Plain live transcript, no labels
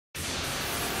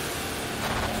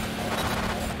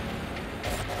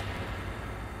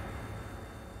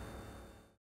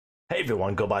Hey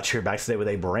everyone, Gobotch here, back today with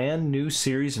a brand new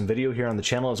series and video here on the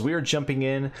channel as we are jumping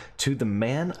in to the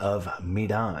Man of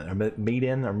Medan,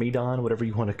 or Medan, whatever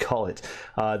you want to call it.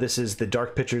 This is the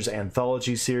Dark Pictures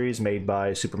anthology series made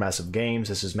by Supermassive Games.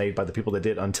 This is made by the people that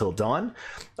did Until Dawn.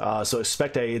 So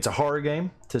expect it's a horror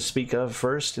game to speak of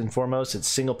first and foremost. It's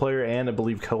single player and I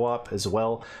believe co-op as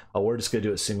well. We're just going to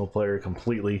do it single player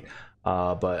completely.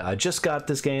 But I just got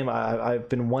this game. I've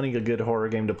been wanting a good horror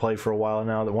game to play for a while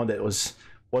now. The one that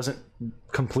wasn't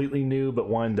completely new, but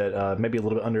one that maybe a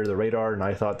little bit under the radar, and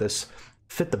I thought this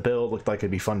fit the bill, looked like it'd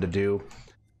be fun to do.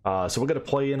 So we're going to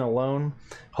play in alone.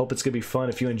 Hope it's going to be fun.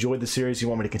 If you enjoyed the series, you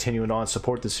want me to continue it on,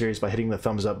 support the series by hitting the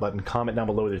thumbs up button, comment down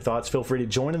below with your thoughts. Feel free to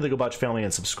join in the Gobotch family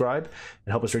and subscribe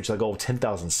and help us reach that goal of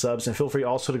 10,000 subs. And feel free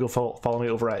also to go follow me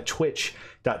over at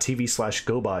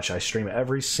twitch.tv/Gobotch. I stream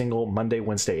every single Monday,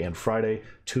 Wednesday, and Friday,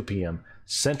 2 p.m.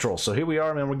 Central. So here we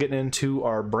are, man. We're getting into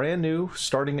our brand new,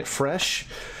 starting it fresh.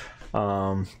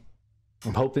 I'm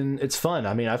hoping it's fun.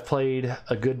 I mean, I've played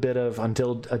a good bit of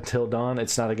Until Dawn.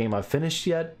 It's not a game I've finished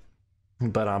yet,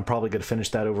 but I'm probably going to finish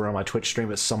that over on my Twitch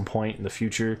stream at some point in the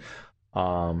future.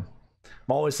 I'm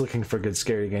always looking for good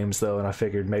scary games though, and I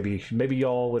figured maybe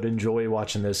y'all would enjoy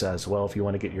watching this as well if you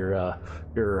want to get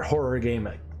your horror game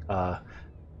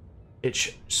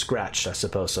itch scratched, I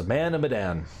suppose. So Man of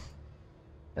Medan.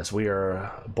 As we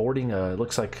are boarding it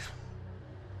looks like,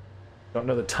 don't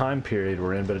know the time period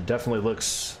we're in, but it definitely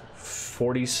looks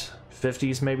 40s,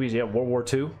 50s maybe. Yeah, World War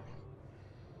II.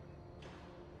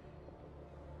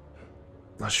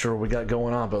 Not sure what we got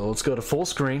going on, but let's go to full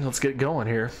screen. Let's get going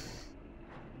here.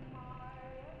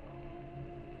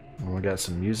 We got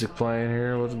some music playing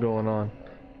here. What's going on?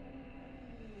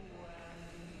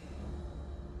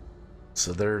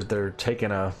 So they're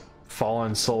taking a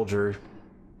fallen soldier.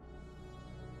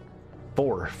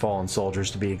 4 fallen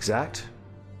soldiers to be exact.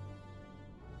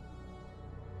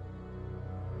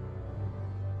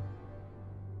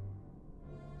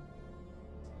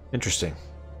 Interesting.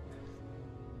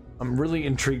 I'm really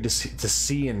intrigued to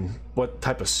see in what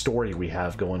type of story we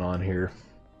have going on here.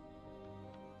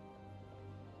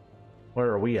 Where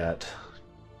are we at?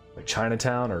 Like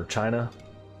Chinatown or China?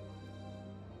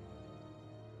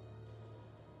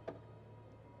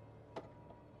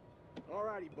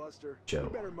 Buster, Joe. you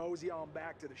better mosey on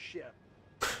back to the ship.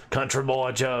 Country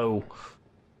boy Joe.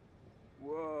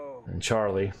 Whoa. And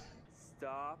Charlie.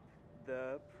 Stop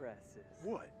the presses.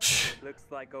 What? Looks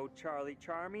like old Charlie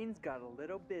Charming's got a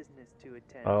little business to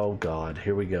attend. Oh God,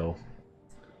 here we go.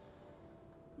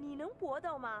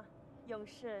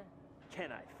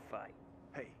 Can I fight?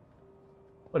 Hey.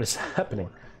 What is happening?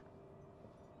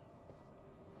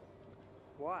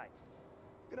 Why?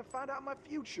 Gonna find out my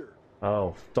future.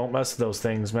 Oh, don't mess with those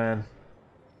things, man.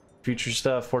 Future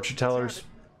stuff, fortune tellers.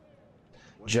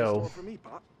 What's Joe. in store for me,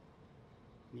 Pop?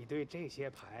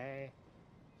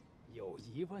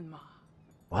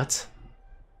 What?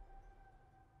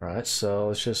 Alright, so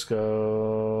let's just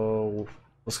go...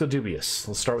 Let's go dubious.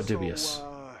 Let's start with dubious.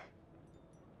 So,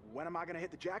 when am I gonna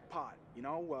hit the jackpot? You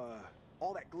know,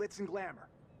 all that glitz and glamour.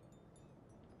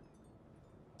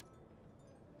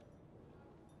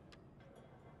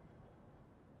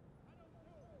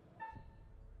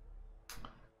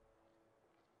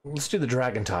 Let's do the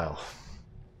dragon tile.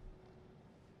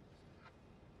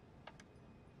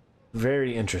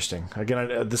 Very interesting.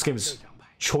 Again, this game is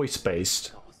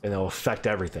choice-based, and it'll affect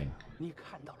everything.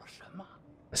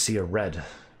 I see a red.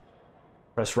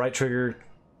 Press right trigger.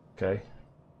 Okay.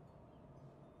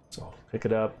 So, pick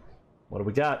it up. What do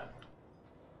we got?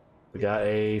 We got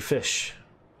a fish.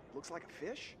 Looks like a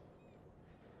fish.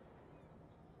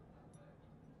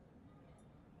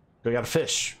 We got a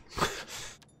fish.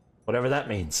 Whatever that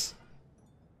means.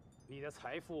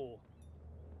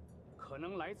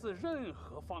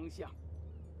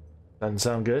 Doesn't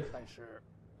sound good.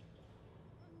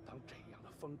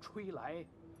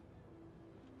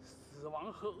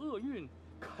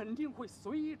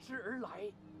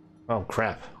 Oh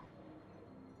crap.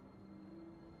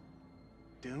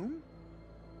 Doom?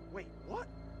 Wait, what?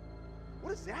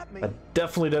 What does that mean? That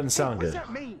definitely doesn't sound What good. does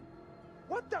that mean?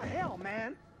 What the hell,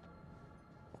 man?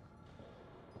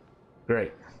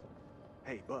 Great.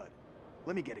 Hey, bud,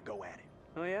 let me get a go at it.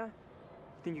 Oh yeah?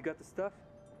 Think you got the stuff?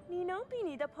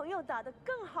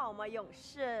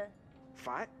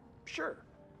 Fight? Sure.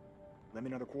 Let me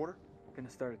another quarter. Gonna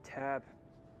start a tab.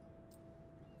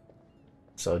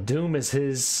 So Doom is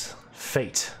his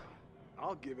fate.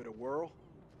 I'll give it a whirl.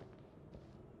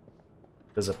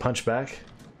 Does it punch back?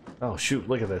 Oh shoot,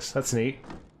 look at this. That's neat.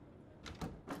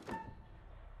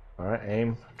 Alright,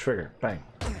 aim, trigger, bang.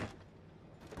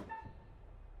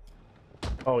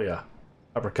 Oh yeah.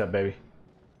 Uppercut, baby.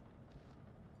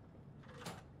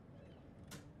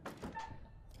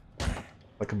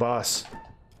 Like a boss.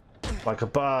 Like a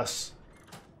boss.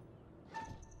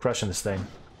 Crushing this thing.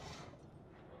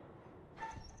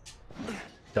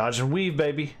 Dodge and weave,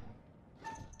 baby.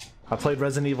 I played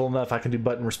Resident Evil enough. I can do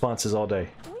button responses all day.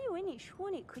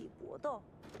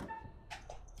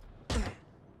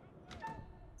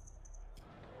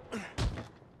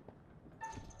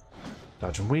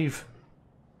 Dodge and weave.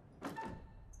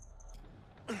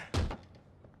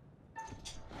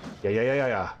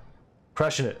 Yeah.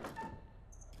 Crushing it.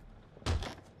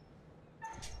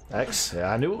 X. Yeah,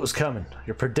 I knew it was coming.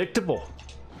 You're predictable.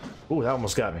 Ooh, that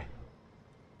almost got me.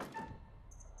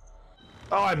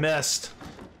 Oh, I missed.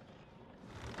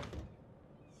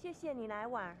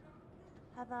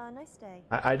 Have a nice day.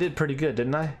 I did pretty good,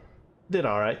 didn't I? Did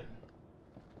all right.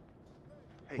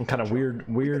 Some kind of weird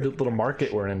little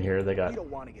market we're in here. They got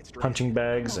punching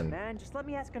bags and Man, just let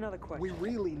me ask another question. We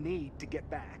really need to get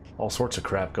back. all sorts of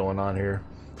crap going on here.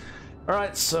 All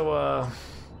right, so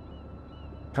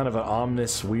kind of an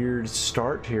ominous, weird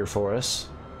start here for us.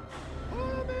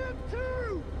 Comment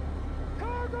 2!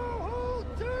 Cargo hold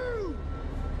 2!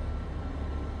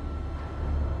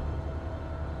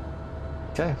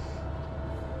 Okay.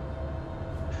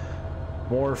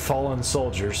 More fallen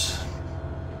soldiers.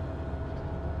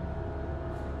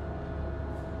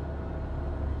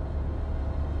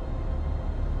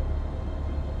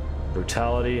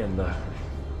 Brutality and the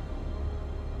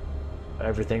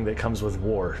everything that comes with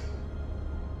war.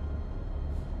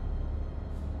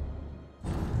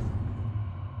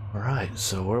 All right,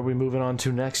 so where are we moving on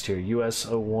to next here? US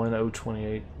 01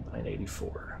 028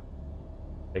 984.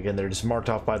 Again, they're just marked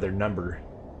off by their number.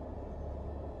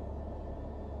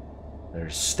 They're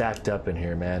stacked up in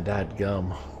here, man.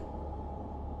 Dadgum.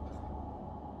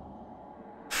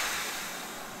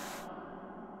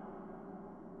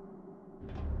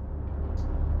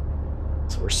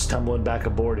 So we're stumbling back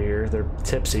aboard here. They're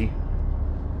tipsy.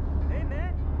 Hey,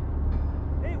 man.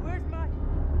 Hey, where's my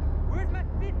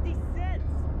 50 cents?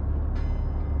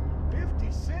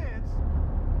 50 cents?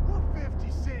 What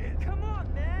 50 cents? Come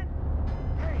on, man.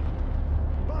 Hey!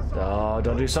 Buzz off. Oh,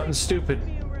 don't do something stupid.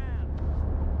 Me around.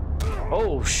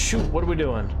 Oh, shoot. What are we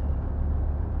doing?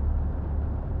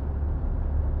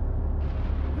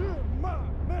 In my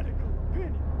medical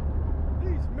opinion,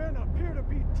 these men appear to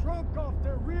be drunk off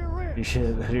their rear end.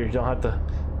 You don't have to.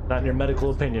 Not in your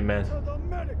medical opinion, man. To the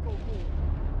medical board.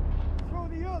 Throw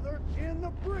the other in the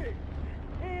brig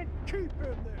and keep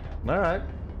him there. All right.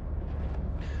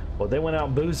 Well, they went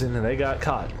out boozing and they got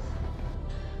caught.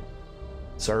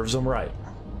 Serves them right.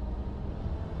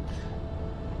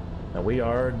 Now we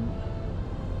are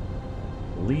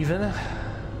leaving,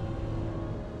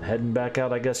 heading back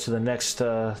out, I guess, to the next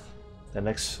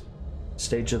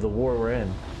stage of the war we're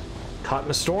in. Caught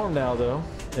in a storm now, though.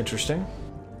 Interesting.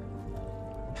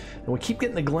 And we keep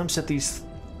getting a glimpse at these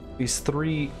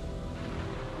three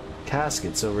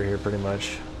caskets over here, pretty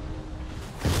much.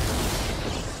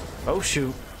 Oh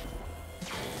shoot!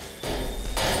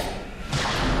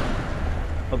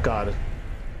 Oh god,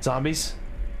 zombies.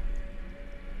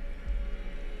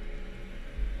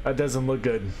 That doesn't look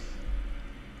good.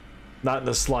 Not in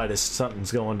the slightest.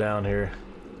 Something's going down here.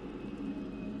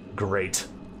 Great.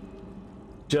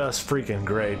 Just freaking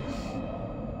great.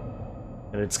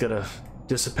 And it's gonna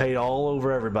dissipate all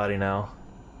over everybody now.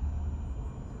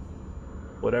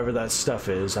 Whatever that stuff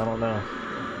is, I don't know.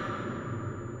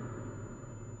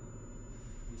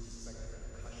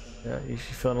 Yeah, you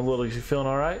feeling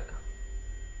all right?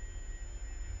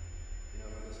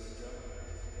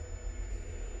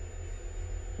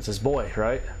 It's his boy,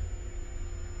 right?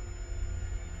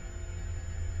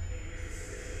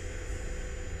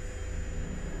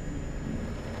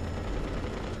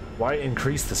 Why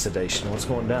increase the sedation? What's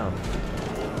going down?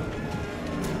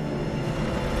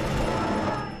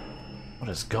 What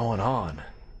is going on?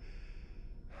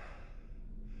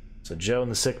 So Joe in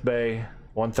the sick bay,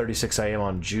 1:36 a.m.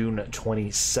 on June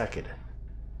 22nd.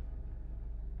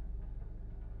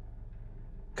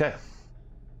 Okay.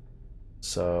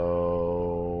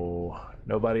 So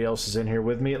nobody else is in here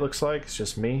with me, it looks like. It's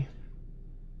just me.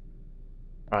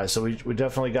 Alright, so we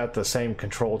definitely got the same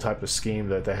control type of scheme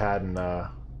that they had in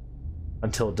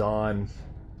Until Dawn.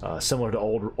 Similar to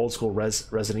old school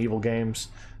Resident Evil games.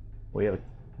 We have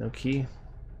no key.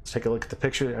 Let's take a look at the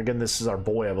picture. Again, this is our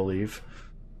boy, I believe.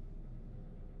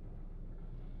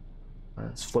 All right,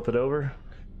 let's flip it over.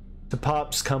 The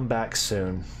Pops come back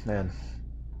soon. Man.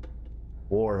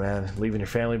 War, man. Leaving your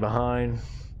family behind.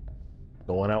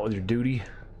 Going out with your duty.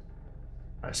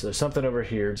 Alright, so there's something over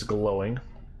here. It's glowing.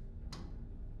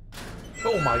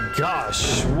 Oh my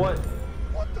gosh! What?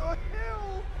 What the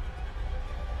hell?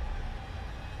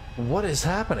 What is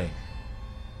happening?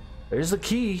 There's the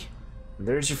key.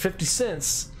 There's your 50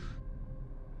 cents.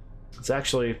 It's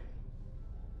actually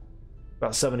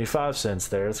about 75 cents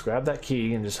there. Let's grab that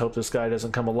key and just hope this guy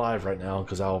doesn't come alive right now,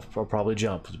 because I'll probably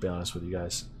jump, to be honest with you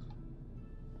guys.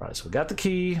 Alright, so we got the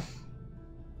key.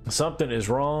 Something is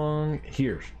wrong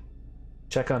here.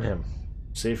 Check on him.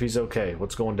 See if he's okay.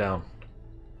 What's going down?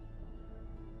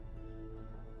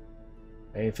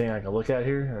 Anything I can look at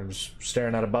here? I'm just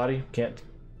staring at a body. Can't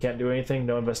do anything.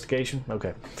 No investigation.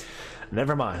 Okay,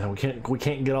 never mind. We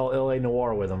can't get all LA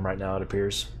Noire with him right now, it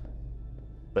appears.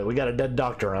 But we got a dead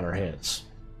doctor on our hands,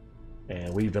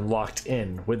 and we've been locked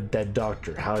in with dead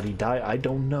doctor. How did he die? I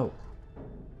don't know.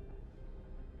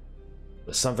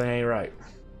 But something ain't right.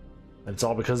 And it's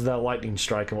all because of that lightning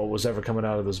strike and what was ever coming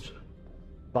out of those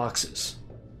boxes.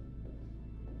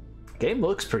 Game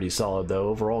looks pretty solid though,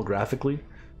 overall graphically.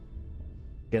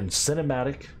 Again,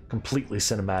 cinematic, completely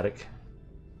cinematic.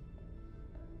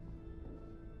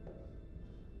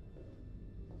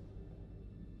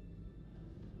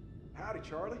 Howdy,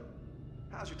 Charlie.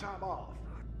 How's your time off?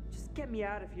 Just get me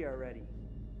out of here already.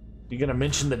 You gonna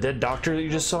mention the dead doctor that you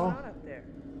just saw? What's going on up there?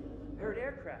 I heard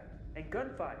aircraft and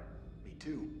gunfire. Me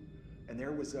too. And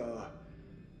there was a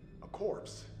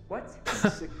corpse What? in the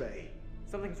sick bay.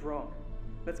 Something's wrong.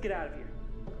 Let's get out of here.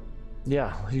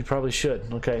 Yeah, you probably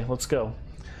should. Okay, let's go.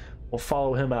 We'll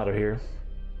follow him out of here.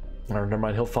 Or never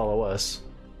mind, he'll follow us.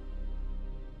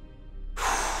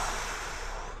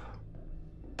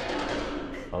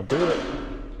 I'll do it.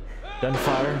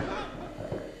 Gunfire.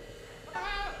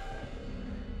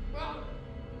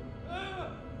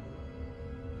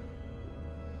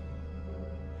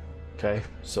 Okay,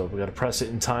 so we gotta press it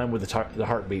in time with the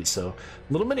heartbeat. So,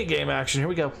 little mini game action. Here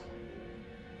we go.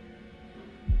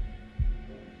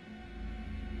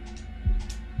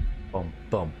 Boom,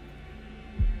 boom.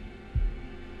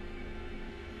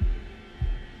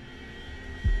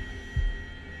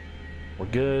 We're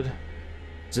good.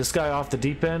 Is this guy off the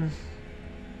deep end?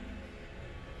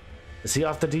 Is he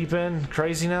off the deep end?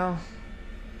 Crazy now?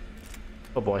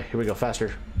 Oh boy, here we go,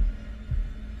 faster.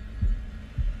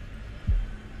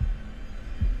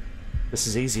 This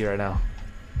is easy right now.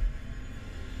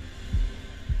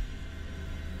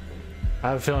 I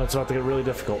have a feeling it's about to get really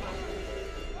difficult.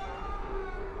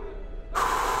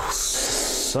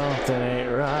 Something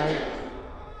ain't right.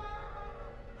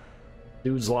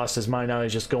 Dude's lost his mind now.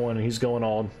 He's going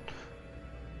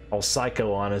all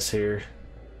psycho on us here.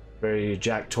 Very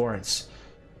Jack Torrance.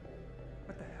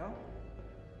 What the hell?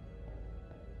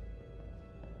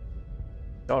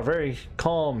 Y'all very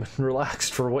calm and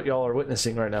relaxed for what y'all are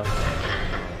witnessing right now.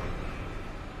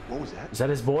 What was that? Is that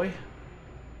his boy?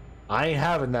 I ain't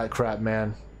having that crap,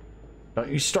 man. Don't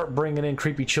you start bringing in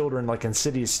creepy children like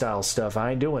Insidious style stuff.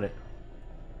 I ain't doing it.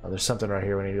 Oh, there's something right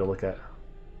here we need to go look at.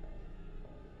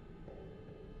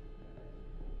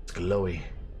 It's glowy.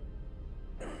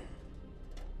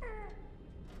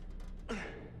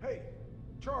 Hey,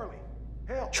 Charlie,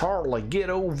 help. Charlie, get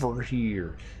over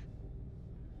here.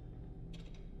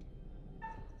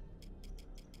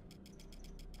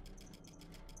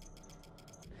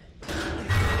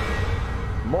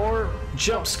 More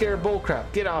jump scare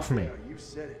bullcrap. Get off me. Yeah, you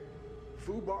said it.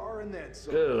 Foobar and then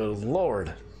some. Good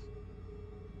lord.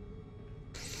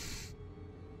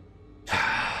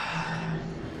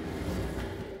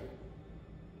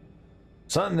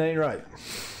 Something ain't right.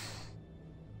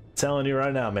 Telling you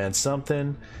right now, man,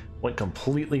 something went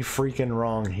completely freaking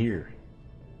wrong here.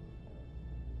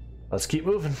 Let's keep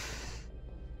moving.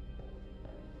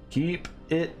 Keep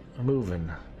it moving.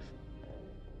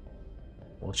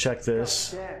 We'll check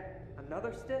this. Damn,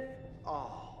 another stiff?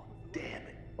 Oh, damn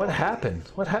it. What happened?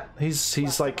 What happened?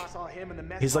 He's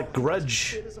like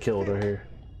grudge killed right here.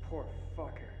 Poor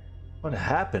fucker. What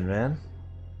happened, man?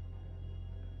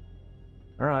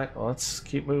 Alright, well, let's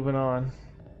keep moving on.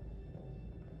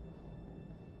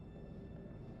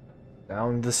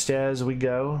 Down the stairs we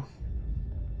go.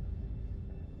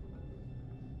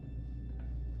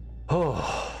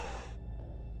 Oh.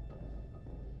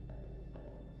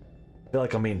 I feel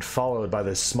like I'm being followed by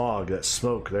this smog, that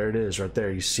smoke. There it is, right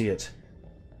there. You see it.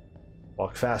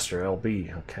 Walk faster,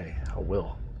 LB. Okay, I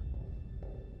will.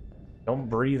 Don't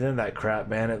breathe in that crap,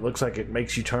 man. It looks like it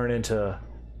makes you turn into...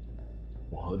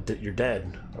 well, you're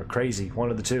dead or crazy.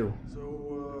 One of the two.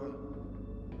 So,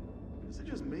 is it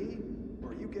just me, or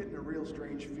are you getting a real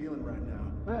strange feeling right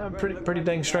now? Pretty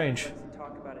dang strange. Let's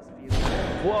talk about his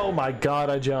feelings. Whoa, my God!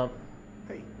 I jumped.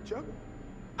 Hey, Chuck,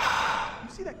 you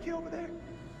see that kid over there?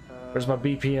 Where's my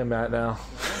BPM at now?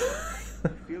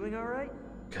 Feeling all right?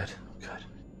 Good, good.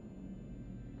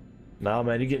 No,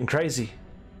 man, you're getting crazy.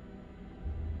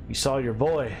 You saw your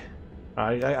boy.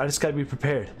 I just gotta be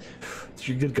prepared.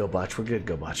 You're good, Gobotch. We're good,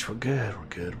 Gobotch. We're good. We're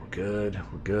good. We're good.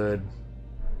 We're good.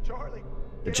 Charlie,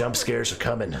 The jump scares are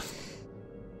coming.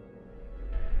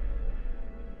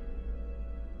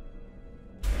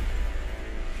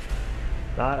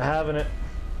 Not having it.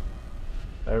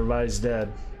 Everybody's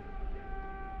dead.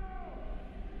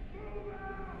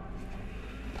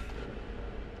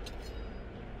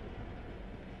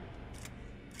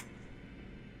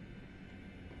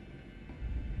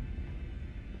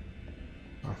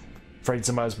 Afraid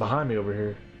somebody's behind me over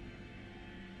here.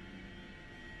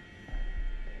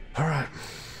 All right.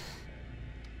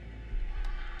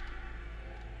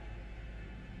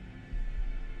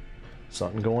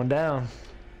 Something going down.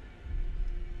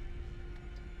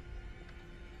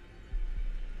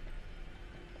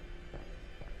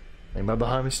 Anybody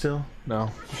behind me still?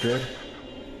 No. Good.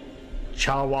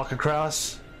 Child walk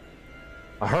across.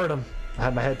 I heard him. I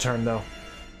had my head turned though.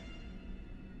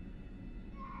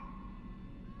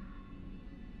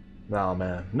 No,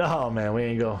 man. No, man. We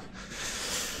ain't go.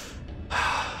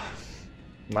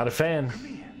 Not a fan.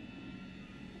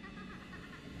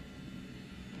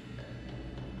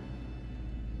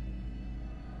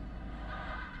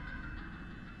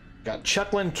 Got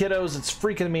chuckling kiddos. It's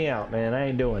freaking me out, man. I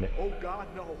ain't doing it. Oh God,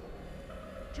 no.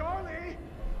 Charlie!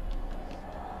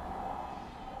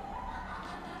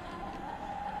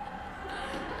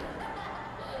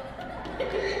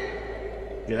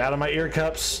 Get out of my ear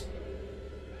cups.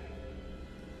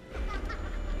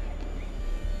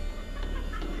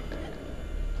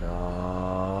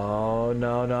 No,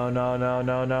 no, no, no, no,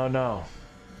 no, no, no.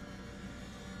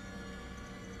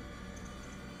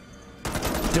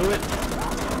 Do it.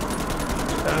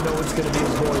 I don't know what's gonna be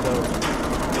his boy though.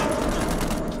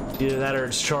 Either that or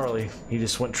it's Charlie. He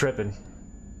just went tripping.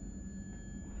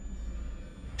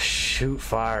 Shoot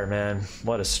fire, man.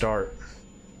 What a start.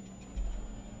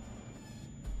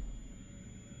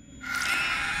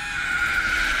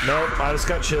 Nope, I just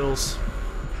got chills.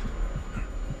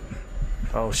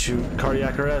 Oh shoot,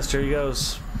 cardiac arrest, here he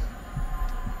goes.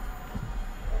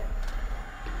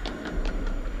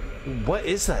 What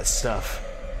is that stuff?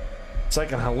 It's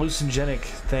like a hallucinogenic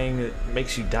thing that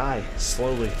makes you die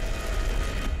slowly.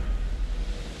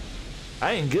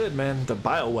 I ain't good, man. The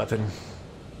bioweapon.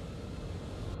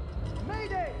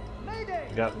 Mayday! Mayday!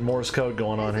 Got Morse code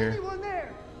going on Is here. anyone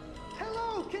there?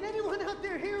 Hello? Can anyone out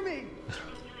there hear me?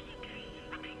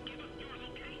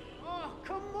 Oh,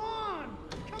 come on!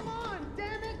 Come on,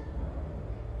 damn it!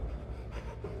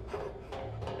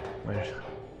 Wait,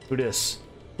 who this?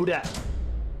 Who that?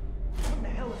 What the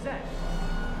hell is that?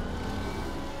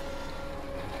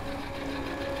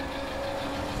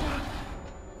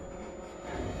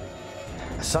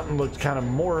 Something looked kind of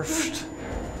morphed.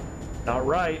 Not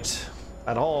right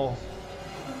at all.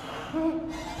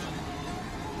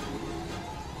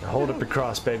 Hold up your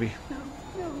cross, baby.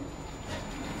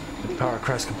 The power of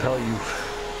Christ compel you.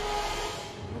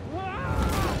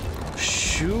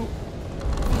 Shoot.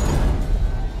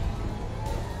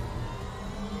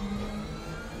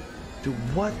 Dude,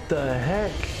 what the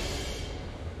heck?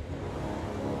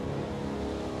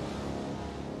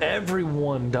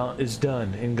 Everyone is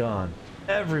done and gone.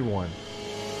 Everyone.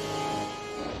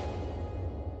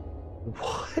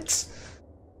 What?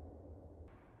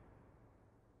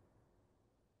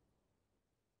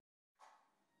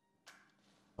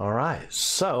 All right,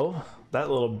 so that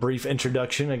little brief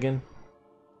introduction again.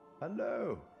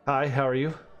 Hello, Hi, how are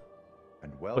you?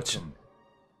 and welcome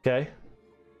Okay.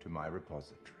 to my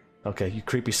repository. Okay, you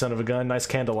creepy son of a gun. Nice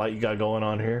candlelight you got going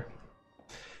on here.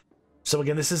 So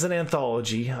again, this is an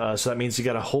anthology, so that means you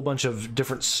got a whole bunch of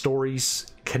different stories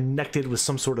connected with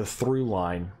some sort of through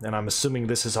line, and I'm assuming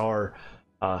this is our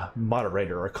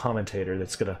moderator or commentator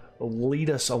that's going to lead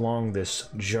us along this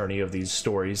journey of these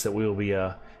stories that we will be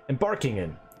embarking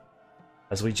in,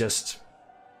 as we just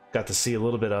got to see a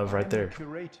little bit of right I'm there. the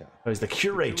curator. Oh, he's the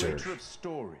curator. Curator of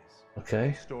stories.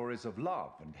 Okay. Stories of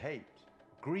love and hate,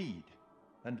 greed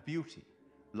and beauty,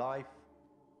 life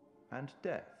and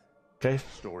death. Okay.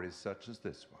 Stories such as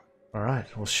this one. All right.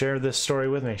 Well, share this story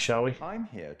with me, shall we? I'm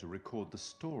here to record the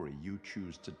story you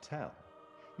choose to tell.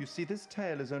 You see, this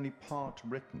tale is only part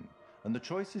written, and the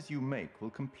choices you make will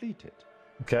complete it.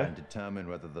 Okay. And determine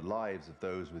whether the lives of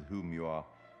those with whom you are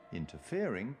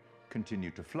interfering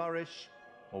continue to flourish,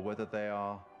 or whether they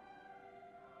are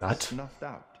Not. snuffed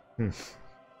out.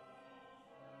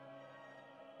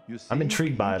 You see, I'm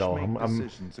intrigued by it all. We each make I'm-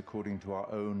 decisions according to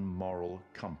our own moral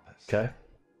compass. Okay.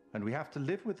 And we have to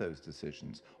live with those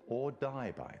decisions or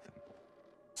die by them.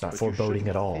 It's not But you foreboding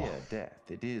at shouldn't all. fear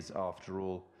death. It is, after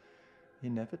all,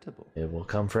 inevitable. It will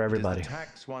come for It everybody. is the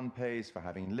tax one pays for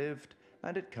having lived,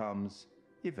 and it comes,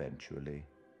 eventually,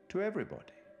 to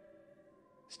everybody.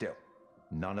 Still,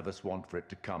 none of us want for it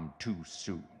to come too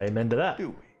soon. Amen to that.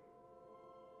 Do we?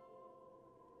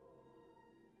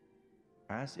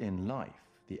 As in life,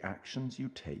 the actions you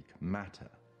take matter.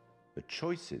 The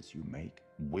choices you make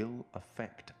will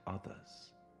affect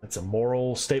others. That's a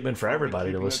moral statement for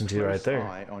everybody to listen to right there.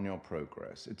 Eye on your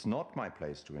progress. It's not my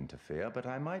place to interfere, but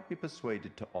I might be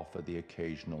persuaded to offer the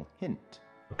occasional hint.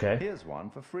 Okay. Here's one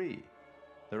for free.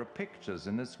 There are pictures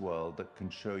in this world that can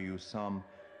show you some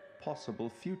possible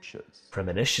futures.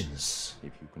 Premonitions.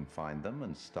 If you can find them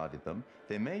and study them,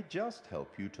 they may just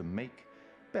help you to make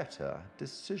better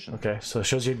decisions. Okay, so it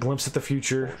shows you a glimpse at the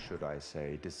future. Or should I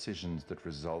say, decisions that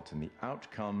result in the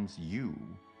outcomes you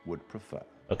would prefer.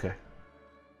 Okay.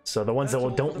 So the ones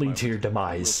that don't lead to your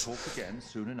demise. We'll talk again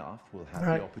soon enough. We'll have All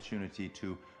right. the opportunity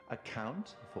to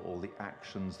account for all the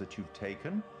actions that you've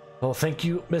taken. Well, thank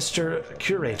you, Mr.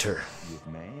 Curator. You've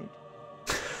made.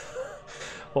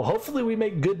 Well, hopefully we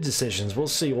make good decisions. We'll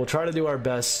see. We'll try to do our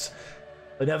best.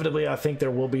 Inevitably, I think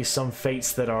there will be some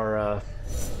fates that are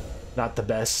not the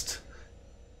best.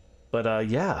 But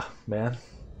yeah, man.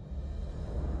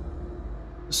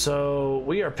 So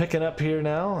we are picking up here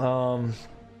now.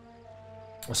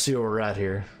 Let's see where we're at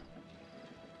here.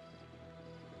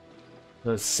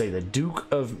 Let's say the Duke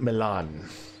of Milan.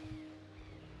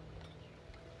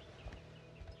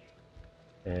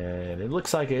 And it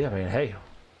looks like it. I mean, hey,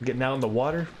 getting out in the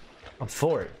water, I'm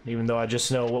for it. Even though I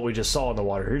just know what we just saw in the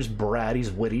water. Here's Brad. He's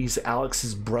witty. He's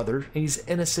Alex's brother. He's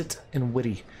innocent and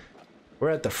witty. We're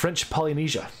at the French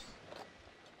Polynesia.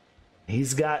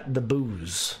 He's got the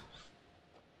booze.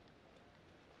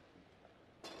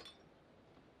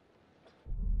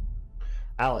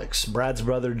 Alex, Brad's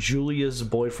brother, Julia's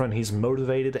boyfriend. He's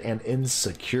motivated and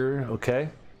insecure. Okay.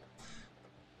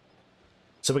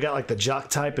 So we got like the jock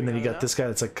type, and then you got this guy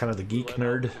that's like kind of the geek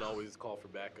nerd. You can always call for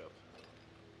backup.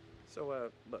 So,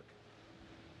 look.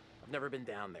 I've never been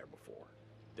down there before.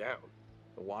 Down.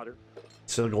 The water.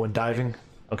 Still going diving?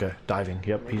 Okay, diving.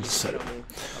 Yep, he just said it.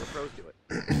 How the pros do it.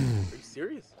 Are you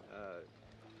serious?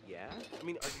 Yeah? I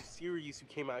mean, are you serious you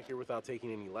came out here without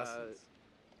taking any lessons?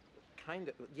 Kind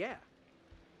of, yeah.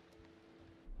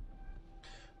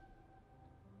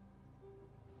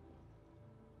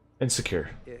 Insecure.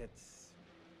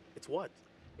 It's what?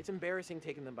 It's embarrassing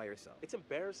taking them by yourself. It's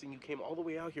embarrassing you came all the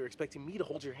way out here expecting me to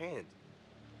hold your hand.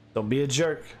 Don't be a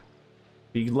jerk.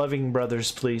 Be loving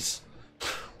brothers, please.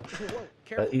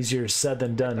 Easier said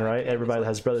than done, right? Everybody that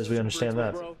has brothers, we understand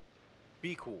that. Bro,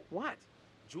 be cool. What?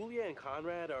 Julia and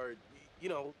Conrad are, you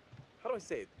know, how do I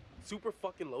say it? Super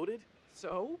fucking loaded.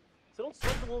 So? So don't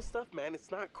sweat the little stuff, man. It's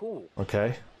not cool.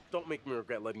 Okay. Don't make me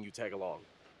regret letting you tag along.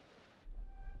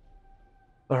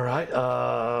 All right.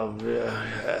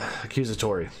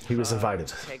 Accusatory. He was invited.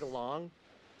 Tag along?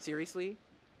 Seriously?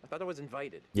 I thought I was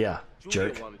invited. Yeah,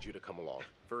 Julia jerk. wanted you to come along.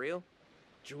 For real?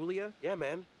 Julia? Yeah,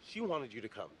 man. She wanted you to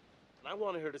come. And I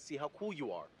wanted her to see how cool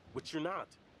you are, which you're not.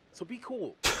 So be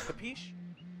cool. Capiche?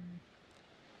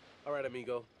 All right,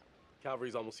 amigo.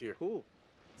 Calvary's almost here. Cool.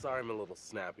 Sorry I'm a little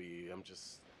snappy. I'm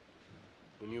just...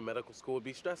 When you're in medical school, it'd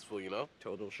be stressful, you know?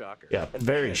 Total shocker. Yeah, And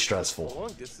very man, the stressful.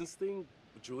 long distance thing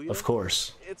with Julia, Of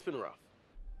course. it's been rough.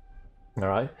 All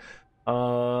right.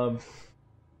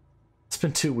 It's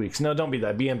been 2 weeks. No, don't be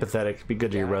that. Be empathetic. Be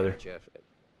good to your brother.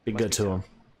 Be good to him.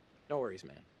 No worries,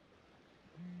 man.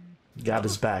 Got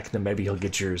his back. Then maybe he'll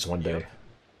get yours one day.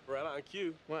 Right on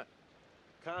cue. What?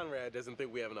 Conrad doesn't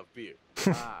think we have enough beer.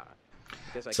 Guess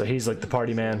I So can't he's like the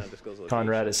party man. undisclosed location.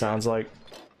 Conrad, it sounds like.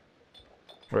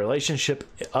 Relationship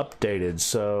updated.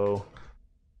 So,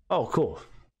 oh, cool.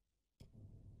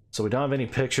 So we don't have any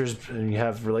pictures, and you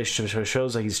have relationship that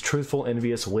shows that he's truthful,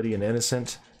 envious, witty, and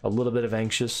innocent. A little bit of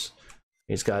anxious.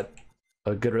 He's got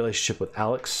a good relationship with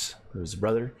Alex, who's his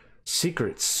brother.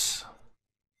 Secrets.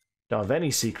 Don't have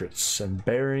any secrets. And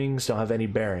bearings. Don't have any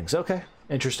bearings. Okay,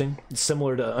 interesting. It's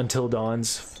similar to Until Dawn's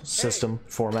system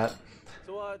format.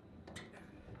 So,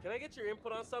 can I get your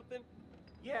input on something?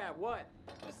 Yeah, what?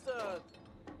 Just,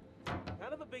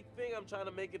 kind of a big thing I'm trying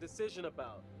to make a decision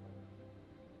about.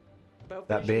 About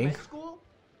That finishing being? med school?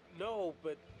 No,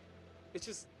 but it's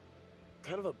just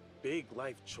kind of a big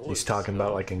life choice. He's talking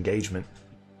about like engagement.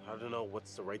 I don't know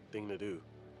what's the right thing to do.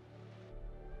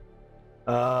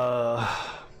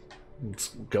 Let's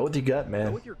go with your gut, Go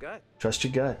man. with your gut. Trust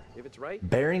your gut. If it's right.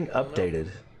 Bearing I don't know. updated.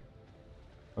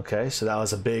 Okay, so that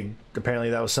was a big. Apparently,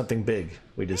 that was something big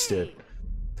we just did.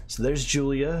 So there's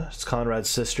Julia, it's Conrad's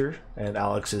sister, and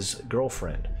Alex's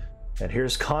girlfriend. And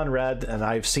here's Conrad, and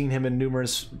I've seen him in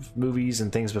numerous movies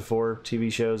and things before,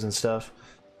 TV shows and stuff.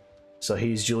 So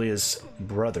he's Julia's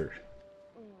brother.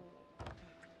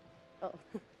 Oh,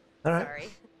 All right. sorry.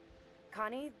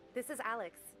 Connie, this is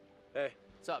Alex. Hey,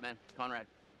 What's up, man? Conrad.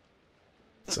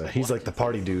 So he's like the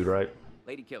party dude, right?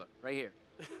 Lady killer, right here.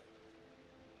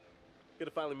 Good to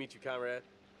finally meet you, Conrad.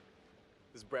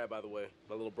 This is Brad, by the way,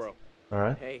 my little bro. All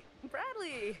right. Hey.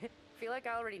 Bradley, feel like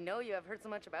I already know you. I've heard so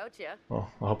much about you.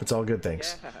 Well, I hope it's all good,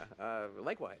 thanks. Yeah,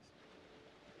 likewise.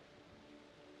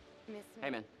 Miss me.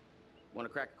 Hey, man. Want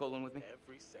to crack a cold one with me?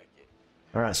 Every second.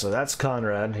 All right, so that's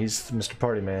Conrad. He's Mr.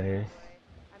 Party Man here.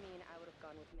 I mean, I would have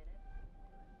gone with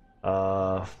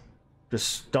Medan.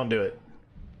 Just don't do it.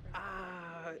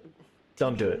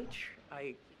 Don't do it.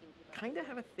 I kind of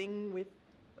have a thing with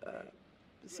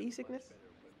seasickness.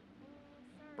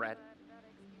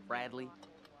 Bradley.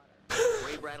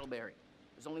 Ray Brattleberry.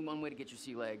 There's only one way to get your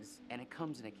sea legs, and it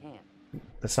comes in a can.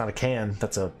 That's not a can.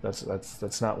 That's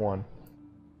not one.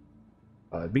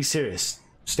 Be serious.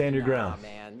 Stand your ground.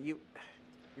 Man, you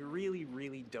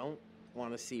really don't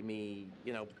want to see me,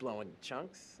 blowing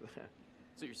chunks.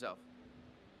 Suit yourself.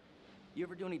 You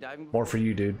ever do any diving before? More for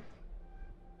you, dude.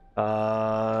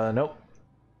 Nope.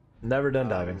 Never done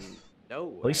diving.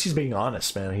 No. At least he's being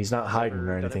honest, man. He's not hiding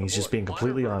or anything. He's just being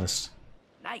completely honest.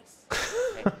 Nice.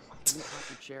 Hey, let me pop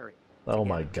your cherry. Oh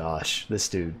my gosh, this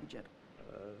dude.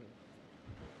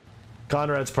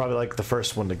 Conrad's probably like the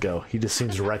first one to go. He just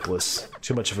seems reckless.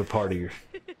 Too much of a partier.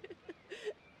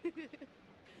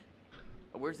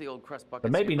 Where's the old crust bucket?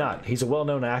 But maybe not. He's a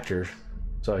well-known actor,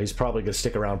 so he's probably going to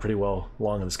stick around pretty well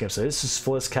long in this game. So this is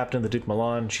Fliss, captain of the Duke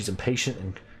Milan. She's impatient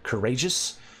and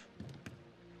courageous.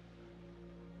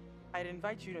 I'd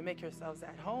invite you to make yourselves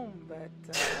at home, but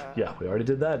Yeah, we already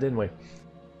did that, didn't we?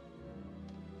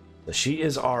 So she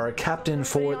is our captain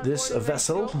for this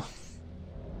vessel.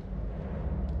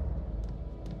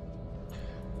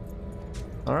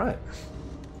 All right.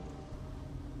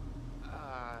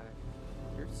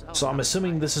 So I'm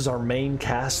assuming this is our main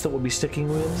cast that we'll be sticking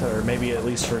with, or maybe at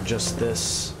least for just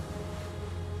this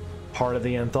part of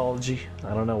the anthology.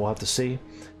 I don't know, we'll have to see.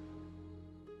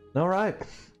 All right.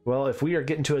 Well, if we are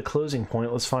getting to a closing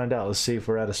point, let's find out. Let's see if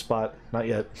we're at a spot. Not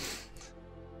yet.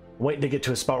 Waiting to get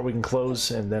to a spot where we can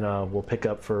close, and then we'll pick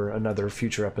up for another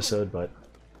future episode. But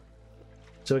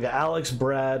so we got Alex,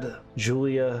 Brad,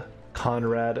 Julia,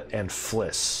 Conrad, and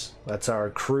Fliss. That's our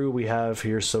crew we have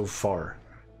here so far.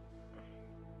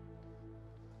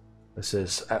 This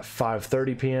is at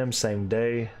 5:30 p.m. same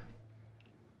day.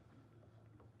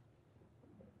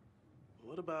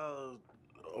 What about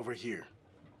over here?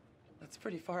 that's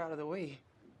pretty far out of the way.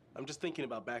 I'm just thinking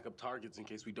about backup targets in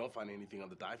case we don't find anything on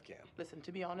the dive cam. Listen,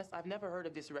 to be honest, I've never heard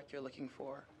of this wreck you're looking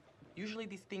for. Usually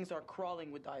these things are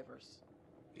crawling with divers.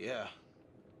 Yeah.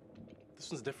 This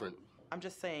one's different. I'm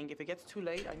just saying, if it gets too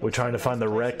late, I know We're trying to some find the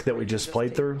nice wreck places that where we you can just played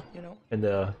take, through in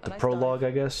the a nice prologue,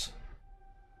 dive. I guess.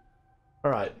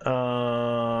 All right.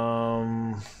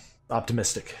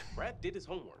 Optimistic. Brad did his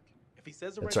homework. If he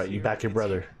says the That's wreck's right. You here, back your it's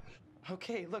brother. here.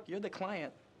 Okay, look, you're the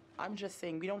client. I'm just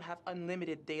saying we don't have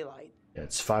unlimited daylight. Yeah,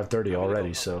 it's 5:30 I'm gonna already,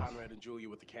 go so. help Conrad and Julia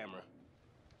with the camera.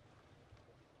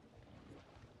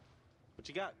 What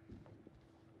you got?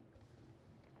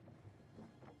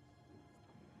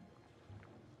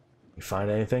 You find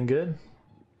anything good?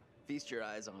 Feast your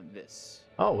eyes on this.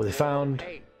 Oh, they found.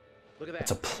 Hey, look at that.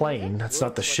 It's a plane. That's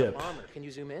not the Looks like a ship. bomber. Can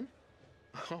you zoom in?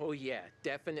 Oh yeah,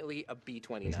 definitely a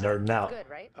B-29. He's nerding out. Good,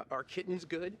 right? Our kitten's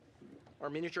good. Our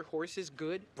miniature horse is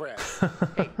good. Brad.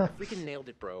 Hey, freaking nailed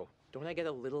it, bro. Don't I get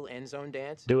a little end zone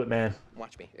dance? Do it, man.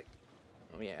 Watch me.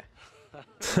 Oh yeah.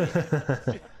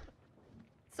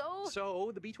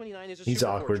 So the B-29 is a He's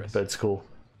super awkward, fortress. but it's cool.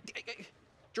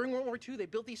 During World War II, they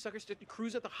built these suckers to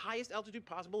cruise at the highest altitude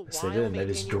possible Yes, they while did. They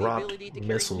just maintaining the dropped ability to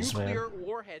missiles, carry man. nuclear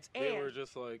warheads. They And were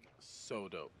just like so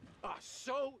dope.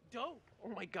 so dope. Oh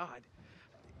my god.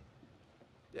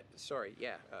 Sorry,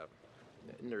 yeah.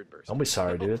 Nerd burst. Don't be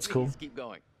sorry, dude. It's cool. Please keep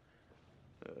going.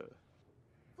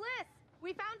 Fliss,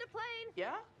 we found a plane.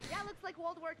 Yeah? Yeah, looks like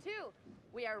World War II.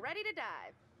 We are ready to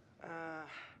dive.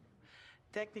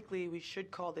 Technically, we should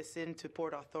call this in to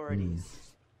port authorities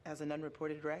as an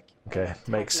unreported wreck. Okay,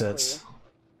 makes sense.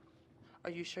 Are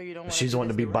you sure you don't want She's wanting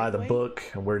to be by the book,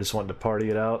 and we're just wanting to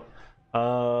party it out.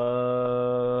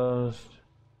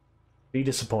 Be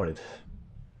disappointed.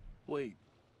 Wait.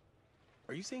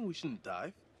 Are you saying we shouldn't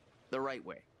dive? The right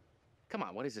way. Come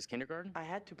on, what is this, kindergarten? I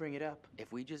had to bring it up.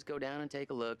 If we just go down and take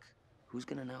a look, who's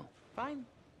gonna know? Fine.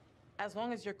 As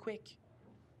long as you're quick.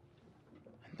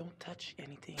 And don't touch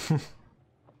anything.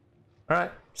 All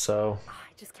right, so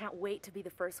I just can't wait to be the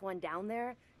first one down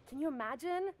there. Can you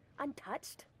imagine?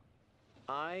 Untouched?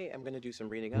 I am gonna do some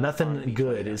reading up. nothing on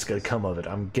good B-29. is gonna come of it.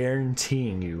 I'm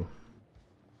guaranteeing you.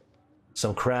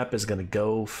 Some crap is gonna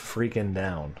go freaking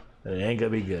down, and it ain't gonna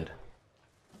be good.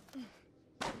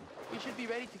 We should be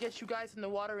ready to get you guys in the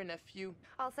water in a few.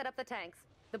 I'll set up the tanks.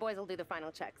 The boys will do the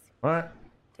final checks. All right.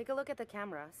 Take a look at the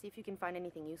camera. See if you can find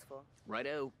anything useful.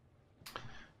 Righto.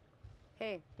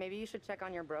 Hey, maybe you should check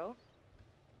on your bro.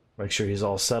 Make sure he's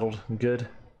all settled and good.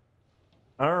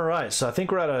 All right, so I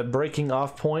think we're at a breaking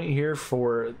off point here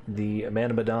for the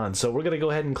Man of Medan. So we're gonna go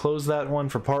ahead and close that one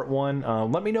for part one.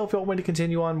 Let me know if you want me to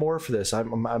continue on more for this.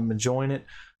 I'm enjoying it.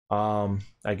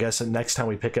 I guess the next time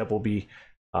we pick up, we'll be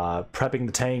prepping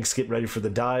the tanks, getting ready for the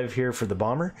dive here for the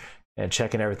bomber, and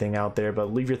checking everything out there.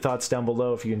 But leave your thoughts down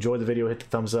below. If you enjoyed the video, hit the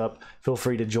thumbs up. Feel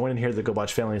free to join in here, the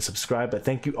Gobotch family, and subscribe. But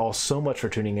thank you all so much for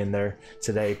tuning in there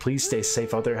today. Please stay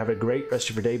safe out there. Have a great rest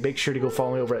of your day. Make sure to go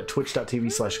follow me over at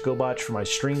twitch.tv/Gobotch for my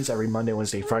streams every Monday,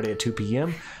 Wednesday, Friday at 2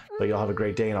 p.m. But y'all have a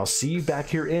great day, and I'll see you back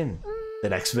here in the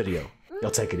next video. Y'all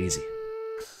take it easy.